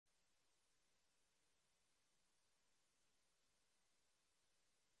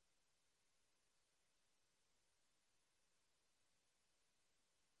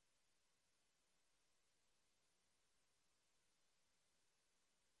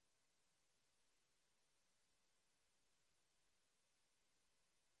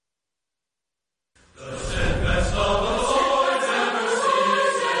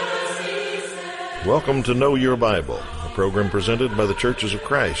Welcome to Know Your Bible, a program presented by the Churches of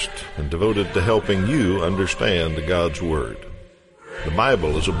Christ and devoted to helping you understand God's Word. The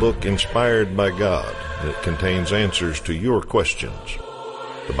Bible is a book inspired by God, and it contains answers to your questions.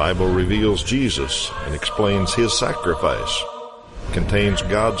 The Bible reveals Jesus and explains His sacrifice, contains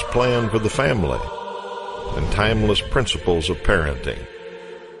God's plan for the family, and timeless principles of parenting.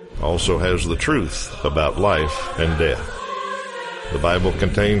 Also has the truth about life and death. The Bible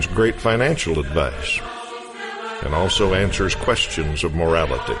contains great financial advice and also answers questions of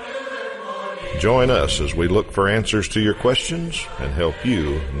morality. Join us as we look for answers to your questions and help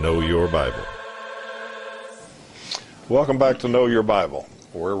you know your Bible. Welcome back to Know Your Bible.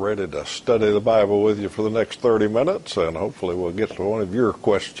 We're ready to study the Bible with you for the next 30 minutes, and hopefully we'll get to one of your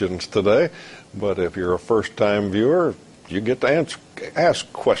questions today. But if you're a first-time viewer, you get to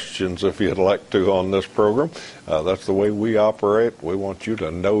ask questions if you'd like to on this program. That's the way we operate. We want you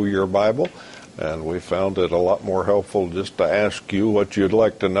to know your Bible, and we found it a lot more helpful just to ask you what you'd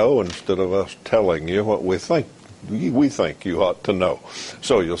like to know instead of us telling you what we think you ought to know.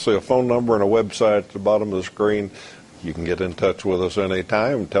 So you'll see a phone number and a website at the bottom of the screen. You can get in touch with us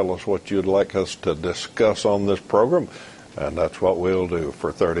anytime. Tell us what you'd like us to discuss on this program. And that's what we'll do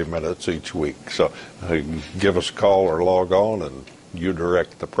for 30 minutes each week. So give us a call or log on and you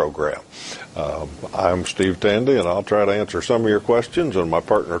direct the program. I'm Steve Tandy, and I'll try to answer some of your questions, and my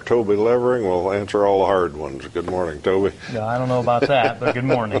partner Toby Levering will answer all the hard ones. Good morning, Toby. No, I don't know about that, but good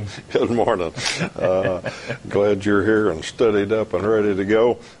morning. Good morning. Glad you're here and studied up and ready to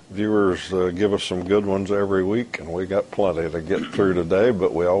go. Viewers give us some good ones every week, and we got plenty to get through today,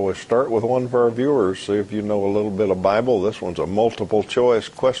 but we always start with one for our viewers. See if you know a little bit of Bible. This one's a multiple choice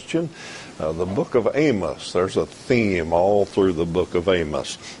question. The book of Amos, there's a theme all through the book of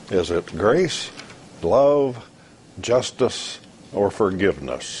Amos. Is it grace, love, justice, or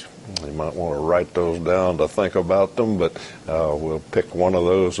forgiveness? You might want to write those down to think about them, but we'll pick one of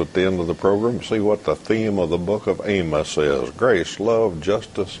those at the end of the program, see what the theme of the book of Amos is. Grace, love,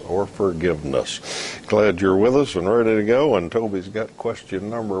 justice, or forgiveness. Glad you're with us and ready to go, and Toby's got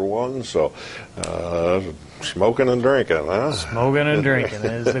question number one, so smoking and drinking, huh? Smoking and drinking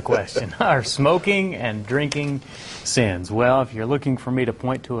is the question. Are smoking and drinking sins? Well, if you're looking for me to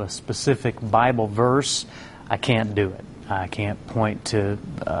point to a specific Bible verse, I can't do it. I can't point to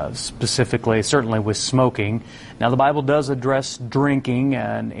specifically, certainly with smoking. Now, the Bible does address drinking,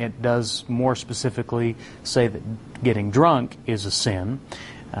 and it does more specifically say that getting drunk is a sin.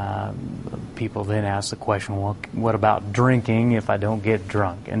 People then ask the question, well, what about drinking if I don't get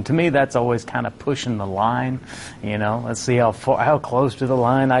drunk? And to me, that's always kind of pushing the line. You know, let's see how close to the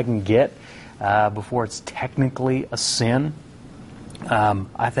line I can get before it's technically a sin.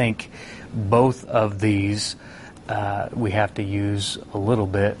 I think both of these we have to use a little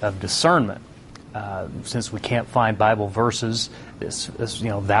bit of discernment. Since we can't find Bible verses, this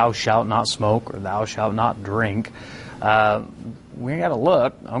thou shalt not smoke or thou shalt not drink, we got to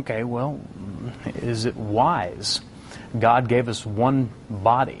look, okay, well, is it wise? God gave us one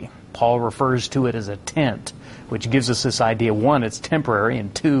body. Paul refers to it as a tent, which gives us this idea, one, it's temporary,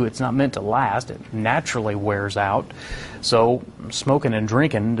 and two, it's not meant to last. It naturally wears out. So smoking and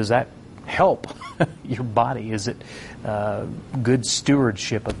drinking, does that help your body? Is it good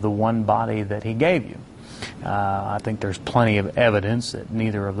stewardship of the one body that He gave you? I think there's plenty of evidence that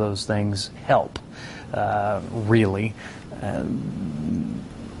neither of those things help, really.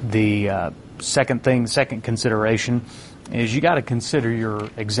 The second consideration is you got to consider your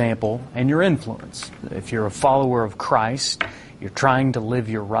example and your influence. If you're a follower of Christ, you're trying to live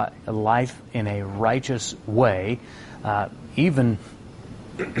your life in a righteous way, even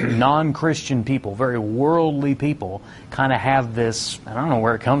non-Christian people, very worldly people, kind of have this, I don't know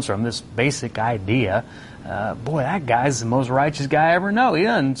where it comes from, this basic idea, boy, that guy's the most righteous guy I ever know. He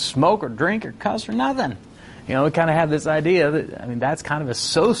doesn't smoke or drink or cuss or nothing. You know, we kind of have this idea that, that's kind of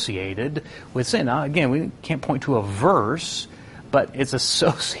associated with sin. Now, again, we can't point to a verse, but it's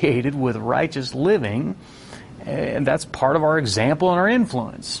associated with righteous living, and that's part of our example and our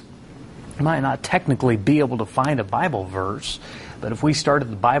influence. You might not technically be able to find a Bible verse, but if we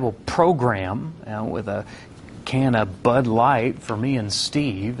started the Bible program with a can of Bud Light for me and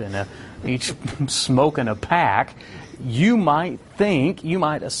Steve, and each smoking a pack, you might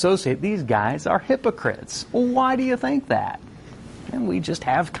associate these guys are hypocrites. Well, why do you think that? And we just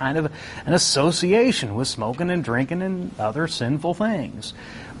have kind of an association with smoking and drinking and other sinful things.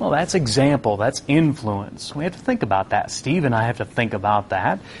 Well, that's example, that's influence. We have to think about that. Steve and I have to think about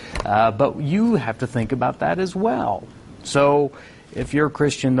that, but you have to think about that as well. So if you're a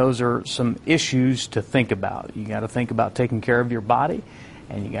Christian, those are some issues to think about. You got to think about taking care of your body,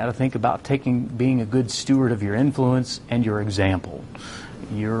 and you got to think about being a good steward of your influence and your example.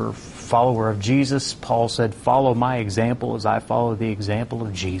 You're a follower of Jesus. Paul said, "Follow my example as I follow the example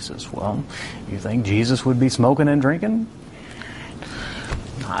of Jesus." Well, you think Jesus would be smoking and drinking?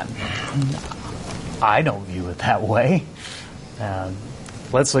 I don't view it that way.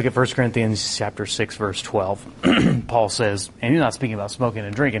 Let's look at 1 Corinthians chapter 6, verse 12. Paul says, and he's not speaking about smoking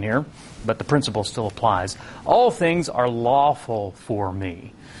and drinking here, but the principle still applies. "All things are lawful for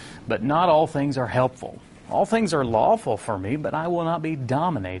me, but not all things are helpful. All things are lawful for me, but I will not be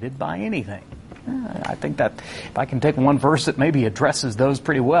dominated by anything." I think that if I can take one verse that maybe addresses those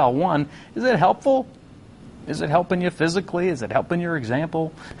pretty well. One, is it helpful? Is it helping you physically? Is it helping your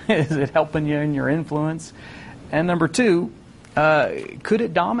example? Is it helping you in your influence? And number two, could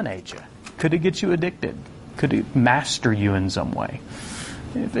it dominate you? Could it get you addicted? Could it master you in some way?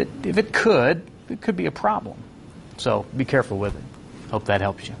 If it could be a problem. So be careful with it. Hope that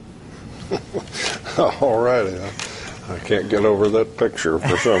helps you. All righty. I can't get over that picture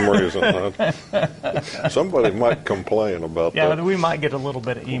for some reason. Somebody might complain about that. Yeah, but we might get a little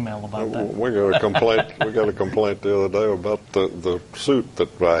bit of email about that. We got a complaint. We got a complaint the other day about the suit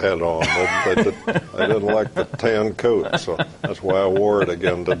that I had on. I didn't like the tan coat, so that's why I wore it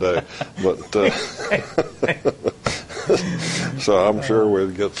again today. But so I'm sure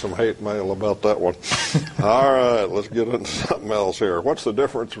we'd get some hate mail about that one. All right, let's get into something else here. What's the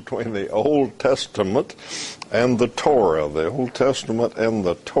difference between the Old Testament and the Torah? The Old Testament and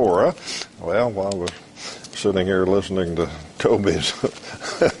the Torah. Well, while I was sitting here listening to Toby's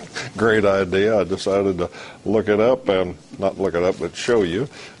great idea, I decided to look it up, and not look it up, but show you.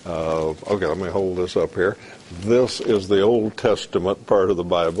 Okay, let me hold this up here. This is the Old Testament part of the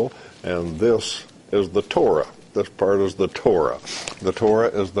Bible, and this is the Torah. This part is the Torah. The Torah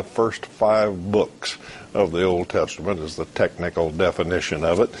is the first 5 books of the Old Testament, is the technical definition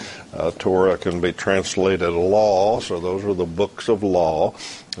of it. Torah can be translated law, so those are the books of law.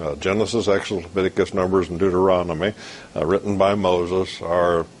 Genesis, Exodus, Leviticus, Numbers, and Deuteronomy, written by Moses,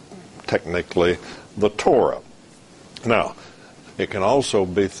 are technically the Torah. Now, it can also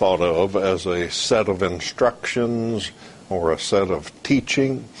be thought of as a set of instructions or a set of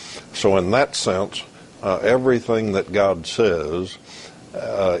teaching. So in that sense, everything that God says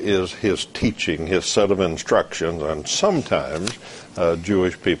is His teaching, His set of instructions, and sometimes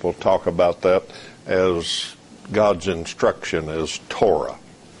Jewish people talk about that as God's instruction is Torah.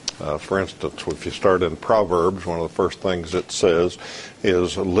 For instance, if you start in Proverbs, one of the first things it says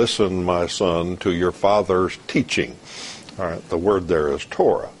is, "Listen, my son, to your father's teaching." All right, the word there is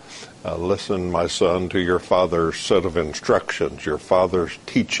Torah. Listen, my son, to your father's set of instructions, your father's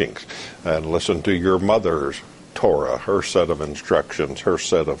teachings, and listen to your mother's Torah, her set of instructions, her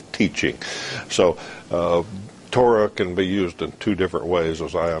set of teaching. So Torah can be used in 2 different ways,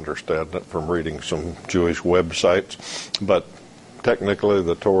 as I understand it, from reading some Jewish websites. But technically,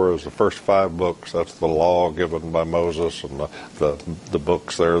 the Torah is the first 5 books. That's the law given by Moses, and the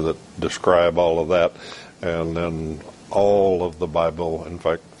books there that describe all of that. And then all of the Bible, in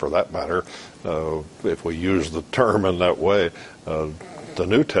fact, for that matter, if we use the term in that way, the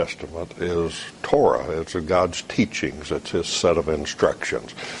New Testament is Torah. It's God's teachings. It's His set of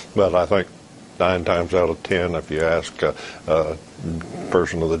instructions. But I think 9 times out of 10, if you ask a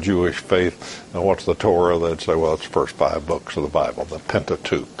person of the Jewish faith, what's the Torah, they'd say, well, it's the first 5 books of the Bible, the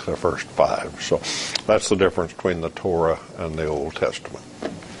Pentateuch, the first 5. So that's the difference between the Torah and the Old Testament.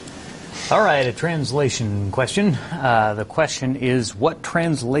 All right, a translation question. The question is, what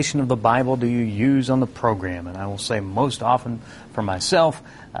translation of the Bible do you use on the program? And I will say most often for myself,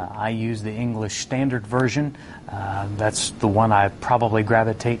 I use the English Standard Version. That's the one I probably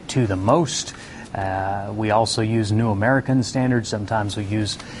gravitate to the most. We also use New American Standard. Sometimes we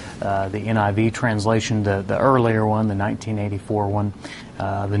use the NIV translation, the earlier one, the 1984 one.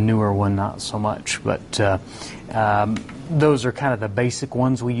 The newer one, not so much. But those are kind of the basic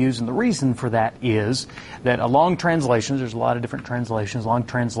ones we use. And the reason for that is that long translations, there's a lot of different translations. Long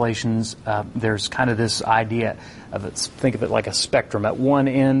translations, there's kind of this idea of it, think of it like a spectrum. At one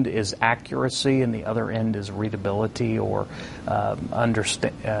end is accuracy, and the other end is readability, or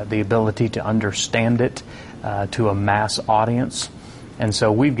the ability to understand it to a mass audience. And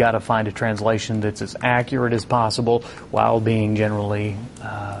so we've got to find a translation that's as accurate as possible while being generally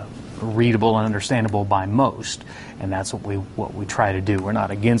readable and understandable by most. And that's what we try to do. We're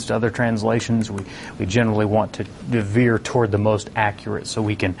not against other translations. We generally want to veer toward the most accurate so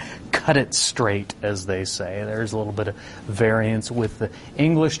we can cut it straight, as they say. There's a little bit of variance with the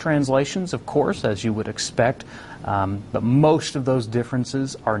English translations, of course, as you would expect. But most of those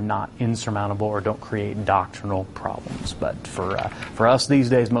differences are not insurmountable or don't create doctrinal problems. But for us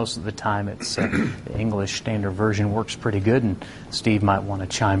these days, most of the time, it's the English Standard Version works pretty good. And Steve might want to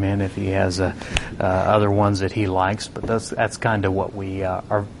chime in if he has other ones that he likes. But that's kind of what we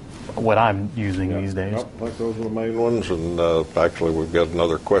are. What I'm using these days. I think those are the main ones, and actually we've got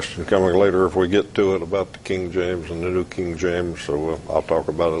another question coming later if we get to it about the King James and the New King James, so I'll talk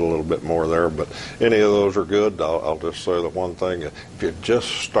about it a little bit more there, but any of those are good. I'll just say the one thing, if you're just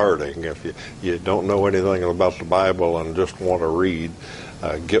starting, if you don't know anything about the Bible and just want to read,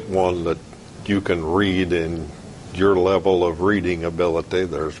 get one that you can read in your level of reading ability.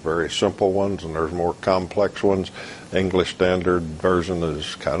 There's very simple ones and there's more complex ones. English Standard Version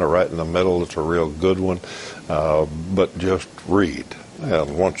is kind of right in the middle. It's a real good one, but just read.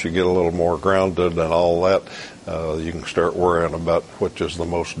 And once you get a little more grounded and all that, you can start worrying about which is the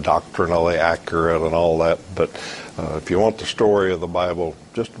most doctrinally accurate and all that. But if you want the story of the Bible,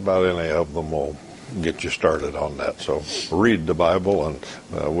 just about any of them will get you started on that. So read the Bible, and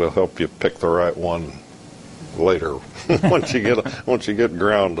we'll help you pick the right one later once you get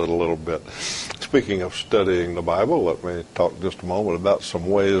grounded a little bit. Speaking of studying the Bible, let me talk just a moment about some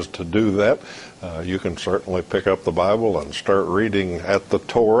ways to do that. You can certainly pick up the Bible and start reading at the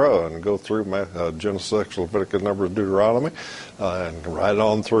Torah and go through Genesis, Exodus, Leviticus, Numbers, Deuteronomy, and right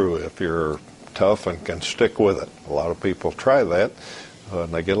on through if you're tough and can stick with it. A lot of people try that,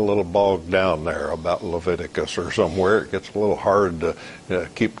 and they get a little bogged down there about Leviticus or somewhere. It gets a little hard to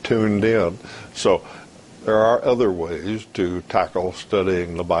keep tuned in. So there are other ways to tackle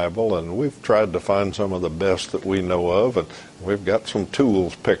studying the Bible, and we've tried to find some of the best that we know of, and we've got some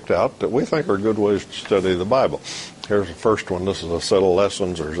tools picked out that we think are good ways to study the Bible. Here's the first one. This is a set of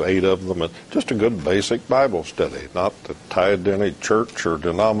lessons. There's 8 of them. It's just a good basic Bible study, not tied to any church or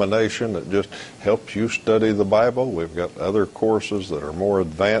denomination. It just helps you study the Bible. We've got other courses that are more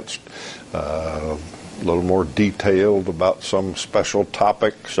advanced, a little more detailed about some special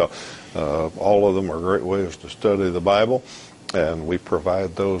topic. So all of them are great ways to study the Bible, and we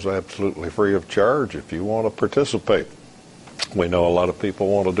provide those absolutely free of charge if you want to participate. We know a lot of people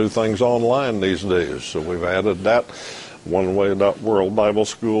want to do things online these days, so we've added that.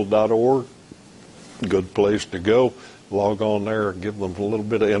 oneway.worldbibleschool.org, good place to go. Log on there, give them a little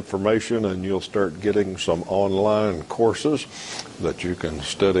bit of information, and you'll start getting some online courses that you can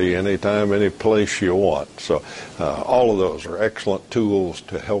study anytime, any place you want. So all of those are excellent tools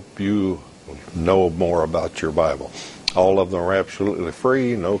to help you know more about your Bible. All of them are absolutely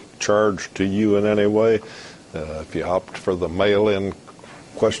free, no charge to you in any way. If you opt for the mail-in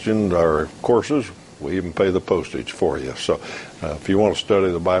questions or courses, we even pay the postage for you. So if you want to study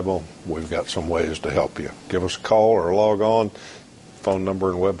the Bible, we've got some ways to help you. Give us a call or log on. Phone number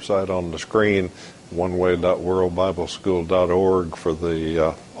and website on the screen, oneway.worldbibleschool.org for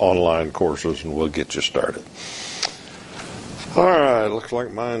the online courses, and we'll get you started. All right, looks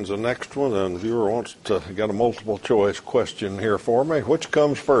like mine's the next one, and the viewer got a multiple choice question here for me. Which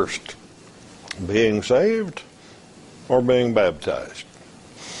comes first, being saved or being baptized?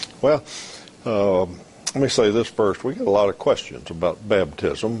 Well, let me say this first. We get a lot of questions about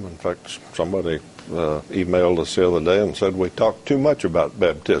baptism. In fact, somebody emailed us the other day and said we talk too much about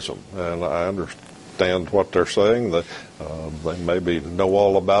baptism. And I understand what they're saying. They maybe know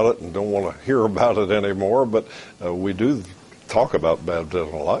all about it and don't want to hear about it anymore. But we do talk about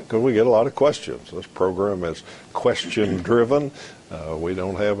baptism a lot because we get a lot of questions. This program is question-driven. We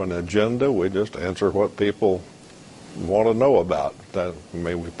don't have an agenda. We just answer what people want to know about.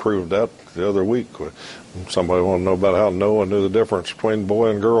 We proved that the other week. Somebody wanted to know about how Noah knew the difference between boy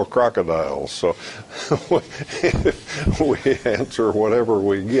and girl crocodiles. So we answer whatever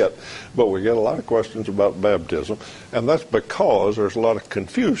we get. But we get a lot of questions about baptism, and that's because there's a lot of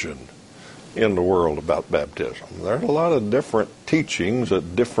confusion in the world about baptism. There's a lot of different teachings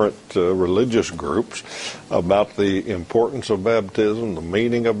at different religious groups about the importance of baptism, the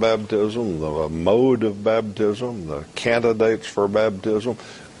meaning of baptism, the mode of baptism, the candidates for baptism.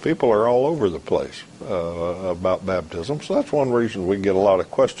 People are all over the place about baptism, so that's one reason we get a lot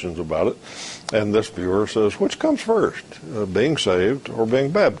of questions about it. And this viewer says, which comes first, being saved or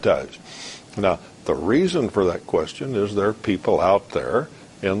being baptized? Now, the reason for that question is there are people out there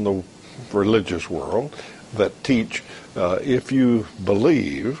in the religious world that teach if you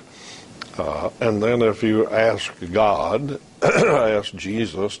believe and then if you ask God ask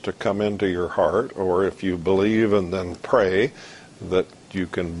Jesus to come into your heart, or if you believe and then pray that you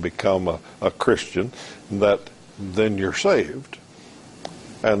can become a Christian, that then you're saved.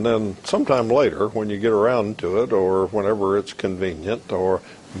 And then sometime later, when you get around to it, or whenever it's convenient, or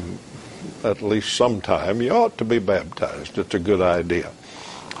at least sometime, you ought to be baptized. It's a good idea.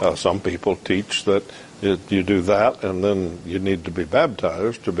 Some people teach that you do that, and then you need to be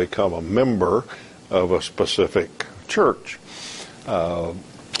baptized to become a member of a specific church. So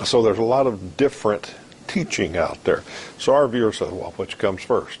there's a lot of different teaching out there. So our viewer says, well, which comes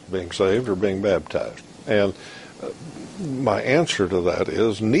first, being saved or being baptized? And my answer to that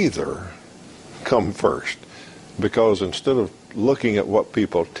is neither come first. Because instead of looking at what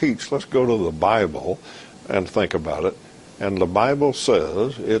people teach, let's go to the Bible and think about it. And the Bible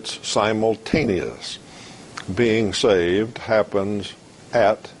says it's simultaneous. Being saved happens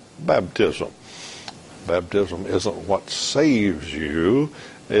at baptism. Baptism isn't what saves you,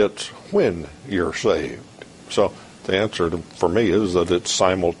 it's when you're saved. So the answer for me is that it's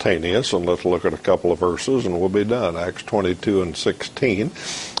simultaneous, and let's look at a couple of verses and we'll be done. Acts 22:16.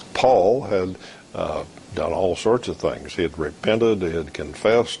 Paul had done all sorts of things. He had repented, he had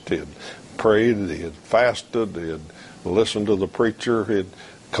confessed, he had prayed, he had fasted, he had listened to the preacher, he had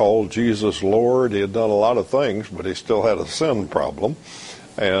called Jesus Lord, he had done a lot of things, but he still had a sin problem,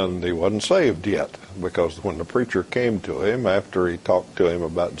 and he wasn't saved yet, because when the preacher came to him after he talked to him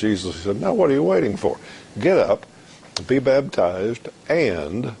about Jesus, he said, now what are you waiting for? Get up, be baptized,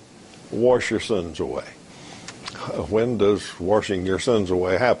 and wash your sins away. When does washing your sins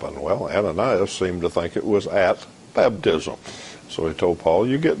away happen? Well, Ananias seemed to think it was at baptism. So he told Paul,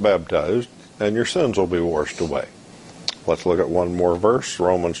 you get baptized and your sins will be washed away. Let's look at one more verse,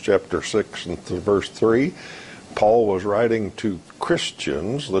 Romans chapter 6 and verse 3. Paul was writing to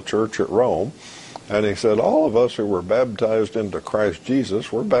Christians, the church at Rome, and he said, all of us who were baptized into Christ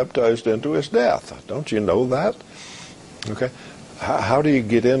Jesus were baptized into his death. Don't you know that? Okay. How do you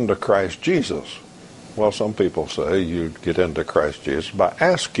get into Christ Jesus? Well, some people say you get into Christ Jesus by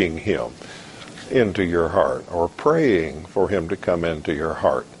asking him into your heart or praying for him to come into your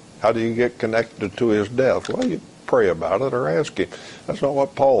heart. How do you get connected to his death? Well, you pray about it or ask him. That's not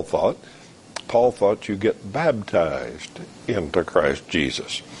what Paul thought. Paul thought you get baptized into Christ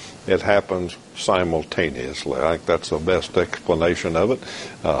Jesus. It happens simultaneously. I think that's the best explanation of it,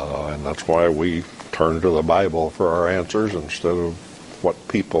 and that's why we turn to the Bible for our answers instead of what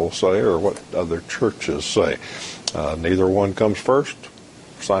people say or what other churches say. Neither one comes first.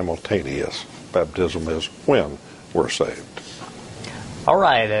 Simultaneous. Baptism is when we're saved. All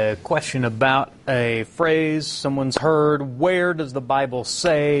right, a question about a phrase someone's heard. Where does the Bible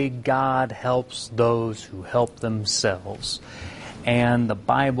say God helps those who help themselves? And the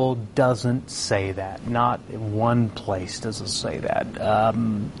Bible doesn't say that. Not in one place does it say that.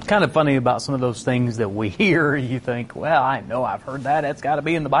 Kind of funny about some of those things that we hear. You think, well, I know I've heard that. It's got to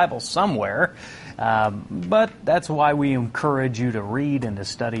be in the Bible somewhere. But that's why we encourage you to read and to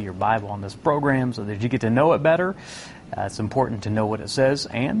study your Bible on this program so that you get to know it better. It's important to know what it says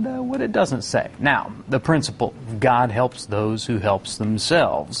and what it doesn't say. Now, the principle, God helps those who helps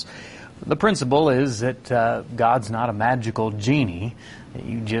themselves. The principle is that God's not a magical genie.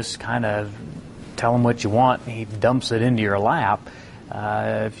 You just kind of tell him what you want and he dumps it into your lap.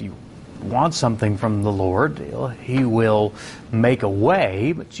 If you want something from the Lord, he will make a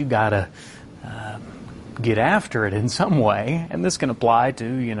way, but you got to get after it in some way. And this can apply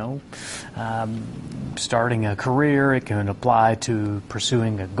to, starting a career. It can apply to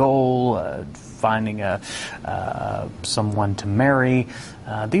pursuing a goal, finding someone to marry.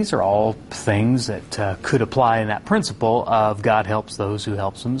 These are all things that could apply in that principle of God helps those who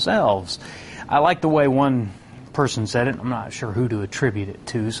helps themselves. I like the way one person said it. I'm not sure who to attribute it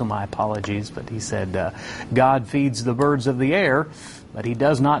to, so my apologies, but he said, God feeds the birds of the air, but he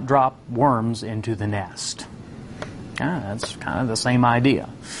does not drop worms into the nest. That's kind of the same idea.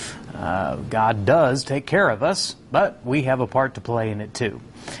 God does take care of us, but we have a part to play in it too.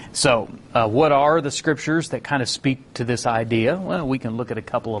 So, what are the scriptures that kind of speak to this idea? Well, we can look at a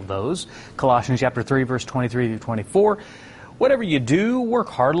couple of those. Colossians chapter 3, verse 23 to 24. Whatever you do, work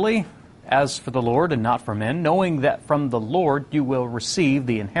heartily, as for the Lord and not for men, knowing that from the Lord you will receive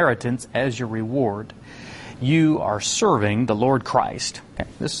the inheritance as your reward. You are serving the Lord Christ. Okay.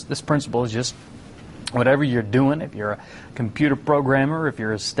 This principle is just whatever you're doing, if you're a computer programmer, if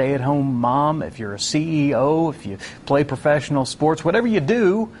you're a stay-at-home mom, if you're a CEO, if you play professional sports, whatever you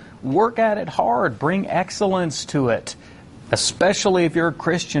do, work at it hard. Bring excellence to it, especially if you're a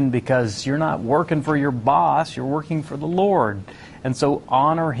Christian, because you're not working for your boss, you're working for the Lord. And so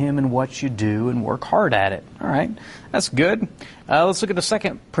honor Him in what you do and work hard at it. All right, that's good. Let's look at the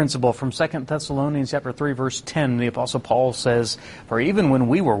second principle from 2 Thessalonians chapter 3, verse 10. The Apostle Paul says, "For even when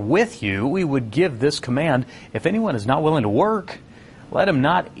we were with you, we would give this command, if anyone is not willing to work, let him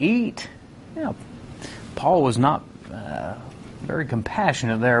not eat." Paul was not very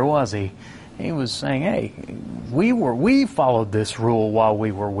compassionate there, was he? He was saying, hey, we followed this rule while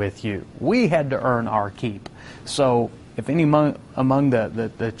we were with you. We had to earn our keep. So if any among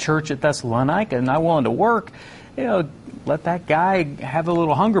the church at Thessalonica is not willing to work, let that guy have a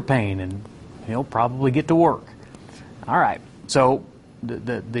little hunger pain and he'll probably get to work. All right. So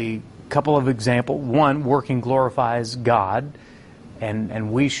the couple of examples. One, working glorifies God,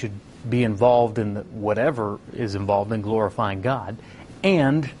 and we should be involved in whatever is involved in glorifying God.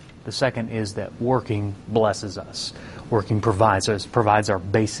 And the second is that working blesses us. Working provides our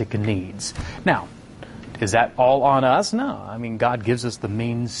basic needs. Now, is that all on us? No. I mean, God gives us the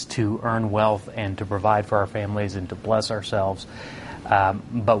means to earn wealth and to provide for our families and to bless ourselves.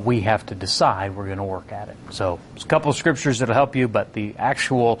 But we have to decide we're going to work at it. So there's a couple of scriptures that will help you, but the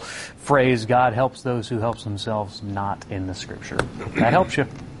actual phrase, God helps those who help themselves, not in the scripture. That helps you.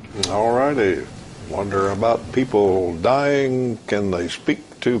 All righty. Wonder about people dying. Can they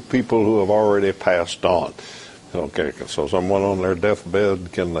speak to people who have already passed on? Okay, so someone on their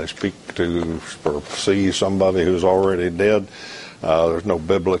deathbed, can they speak to or see somebody who's already dead? There's no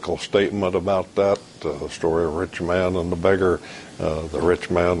biblical statement about that. The story of the rich man and the beggar. The rich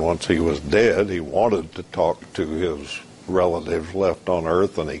man, once he was dead, he wanted to talk to his relatives left on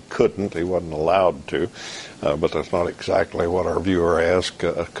earth, and he couldn't. He wasn't allowed to. But that's not exactly what our viewer asked.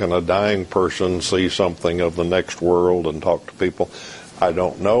 Can a dying person see something of the next world and talk to people? I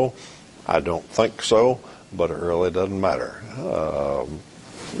don't know. I don't think so, but it really doesn't matter.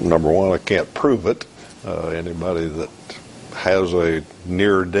 Number one, I can't prove it. Anybody that has a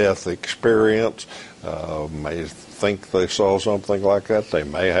near-death experience may think they saw something like that. They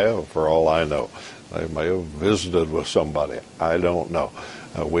may have, for all I know. They may have visited with somebody. I don't know.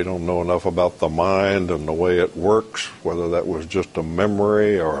 We don't know enough about the mind and the way it works, whether that was just a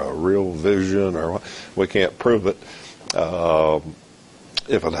memory or a real vision, or we can't prove it.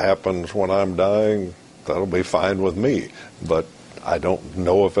 If it happens when I'm dying, that'll be fine with me. But I don't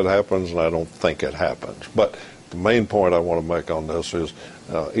know if it happens, and I don't think it happens. But the main point I want to make on this is,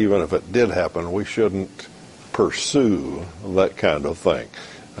 even if it did happen, we shouldn't pursue that kind of thing.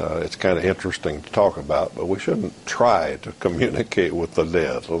 It's kind of interesting to talk about, but we shouldn't try to communicate with the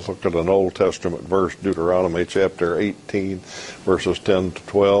dead. Let's look at an Old Testament verse, Deuteronomy chapter 18, verses 10 to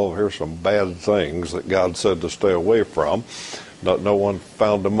 12. Here's some bad things that God said to stay away from. "Let no one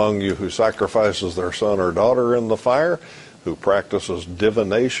found among you who sacrifices their son or daughter in the fire, who practices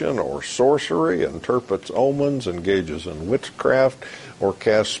divination or sorcery, interprets omens, engages in witchcraft, or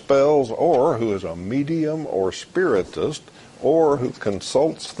casts spells, or who is a medium or spiritist, or who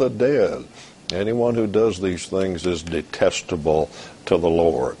consults the dead. Anyone who does these things is detestable to the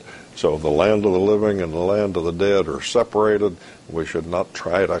Lord." So the land of the living and the land of the dead are separated. We should not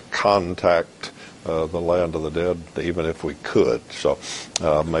try to contact the land of the dead, even if we could. So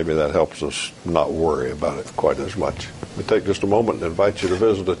maybe that helps us not worry about it quite as much. We take just a moment and invite you to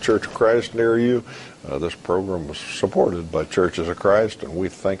visit a Church of Christ near you. This program is supported by Churches of Christ, and we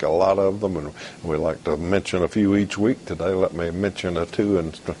thank a lot of them, and we like to mention a few each week. Today, let me mention a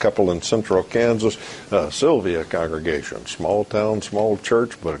couple in central Kansas. Sylvia congregation, small town, small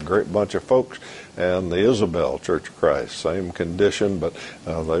church, but a great bunch of folks. And the Isabel Church of Christ, same condition, but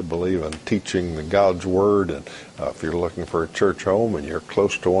they believe in teaching God's Word. And if you're looking for a church home and you're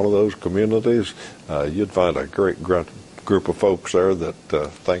close to one of those communities, you'd find a great group of folks there that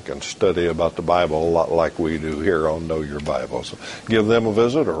think and study about the Bible a lot like we do here on Know Your Bible. So give them a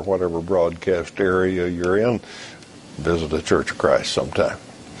visit, or whatever broadcast area you're in, visit a Church of Christ sometime.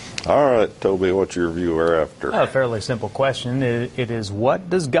 All right, Toby, what's your view after? A fairly simple question. It is, what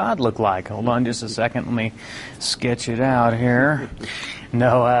does God look like? Hold on just a second. Let me sketch it out here.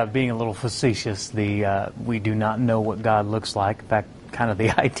 No, being a little facetious, we do not know what God looks like. In fact, kind of the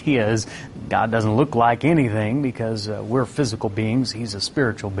idea is God doesn't look like anything because we're physical beings. He's a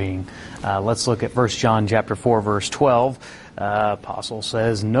spiritual being. Let's look at 1 John chapter 4, verse 12. Apostle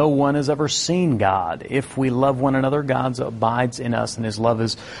says, "No one has ever seen God. If we love one another, God abides in us, and His love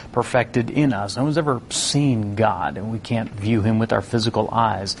is perfected in us." No one's ever seen God, and we can't view Him with our physical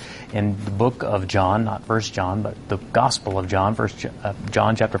eyes. In the book of John, not 1 John, but the Gospel of John,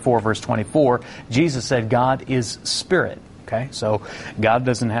 John chapter 4, verse 24, Jesus said, "God is spirit." Okay, so God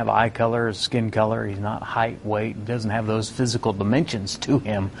doesn't have eye color, skin color. He's not height, weight. He doesn't have those physical dimensions to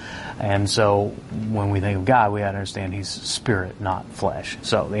him. And so when we think of God, we understand he's spirit, not flesh.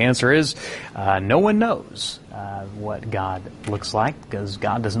 So the answer is no one knows what God looks like, because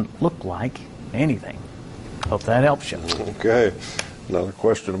God doesn't look like anything. Hope that helps you. Okay. Another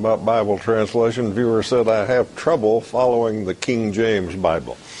question about Bible translation. Viewer said, I have trouble following the King James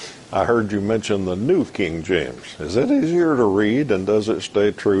Bible. I heard you mention the New King James. Is it easier to read, and does it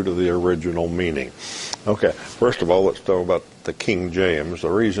stay true to the original meaning? Okay, first of all, let's talk about the King James. The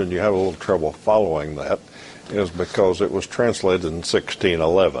reason you have a little trouble following that is because it was translated in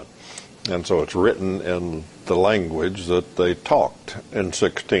 1611. And so it's written in the language that they talked in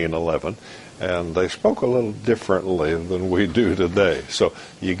 1611. And they spoke a little differently than we do today. So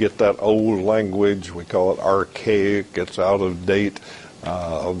you get that old language, we call it archaic, it's out of date.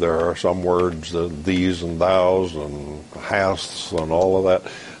 There are some words, these and thous and haths and all of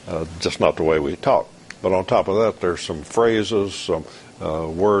that, just not the way we talk. But on top of that, there's some phrases, some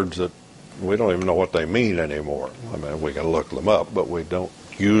words that we don't even know what they mean anymore. I mean, we can look them up, but we don't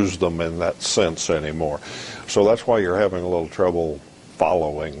use them in that sense anymore. So that's why you're having a little trouble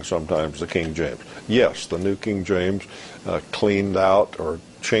following sometimes the King James. Yes, the New King James cleaned out or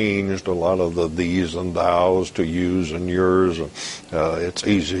changed a lot of the these and thous to yous and yours, and it's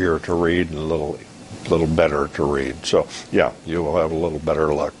easier to read and a little better to read. So yeah, you will have a little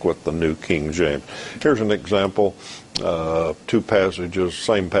better luck with the New King James. Here's an example, two passages,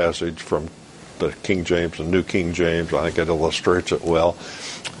 same passage from the King James and New King James. I think it illustrates it well.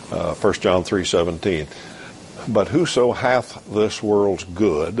 1 John 3:17. But whoso hath this world's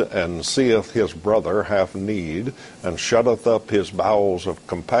good, and seeth his brother have need, and shutteth up his bowels of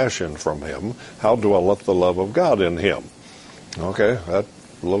compassion from him, how dwelleth the love of God in him? Okay, that's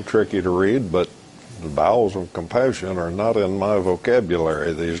a little tricky to read, but the bowels of compassion are not in my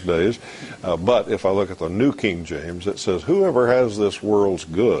vocabulary these days. But if I look at the New King James, it says, whoever has this world's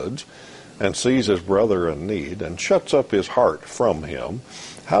goods, and sees his brother in need, and shuts up his heart from him,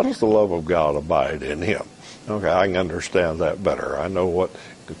 how does the love of God abide in him? Okay, I can understand that better. I know what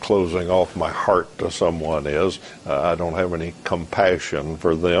closing off my heart to someone is. I don't have any compassion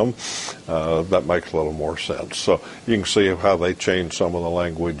for them. That makes a little more sense. So you can see how they change some of the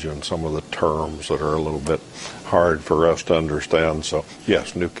language and some of the terms that are a little bit hard for us to understand. So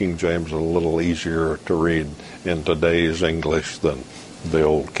yes, New King James is a little easier to read in today's English than the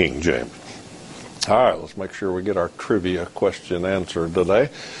old King James. All right, let's make sure we get our trivia question answered today.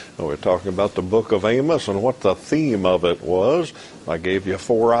 We're talking about the book of Amos and what the theme of it was. I gave you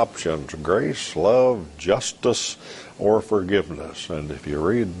 4 options: grace, love, justice, or forgiveness. And if you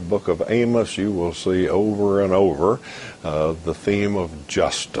read the book of Amos, you will see over and over the theme of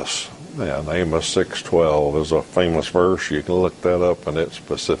justice. And Amos 6:12 is a famous verse. You can look that up, and it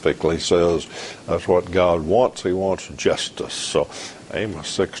specifically says that's what God wants. He wants justice. So Amos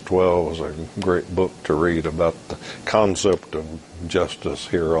 6:12 is a great book to read about the concept of justice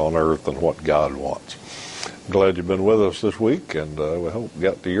here on earth and what God wants. I'm glad you've been with us this week, and we hope we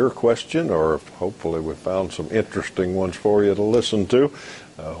got to your question, or hopefully we found some interesting ones for you to listen to.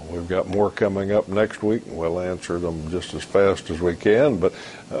 We've got more coming up next week, and we'll answer them just as fast as we can, but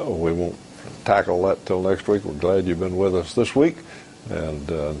we won't tackle that till next week. We're glad you've been with us this week, and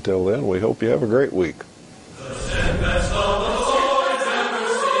until then, we hope you have a great week.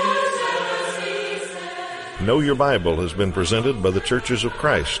 Know Your Bible has been presented by the Churches of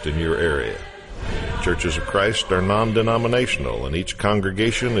Christ in your area. Churches of Christ are non-denominational, and each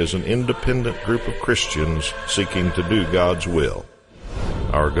congregation is an independent group of Christians seeking to do God's will.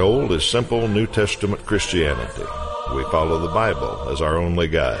 Our goal is simple New Testament Christianity. We follow the Bible as our only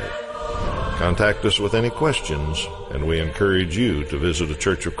guide. Contact us with any questions, and we encourage you to visit a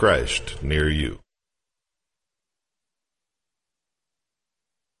Church of Christ near you.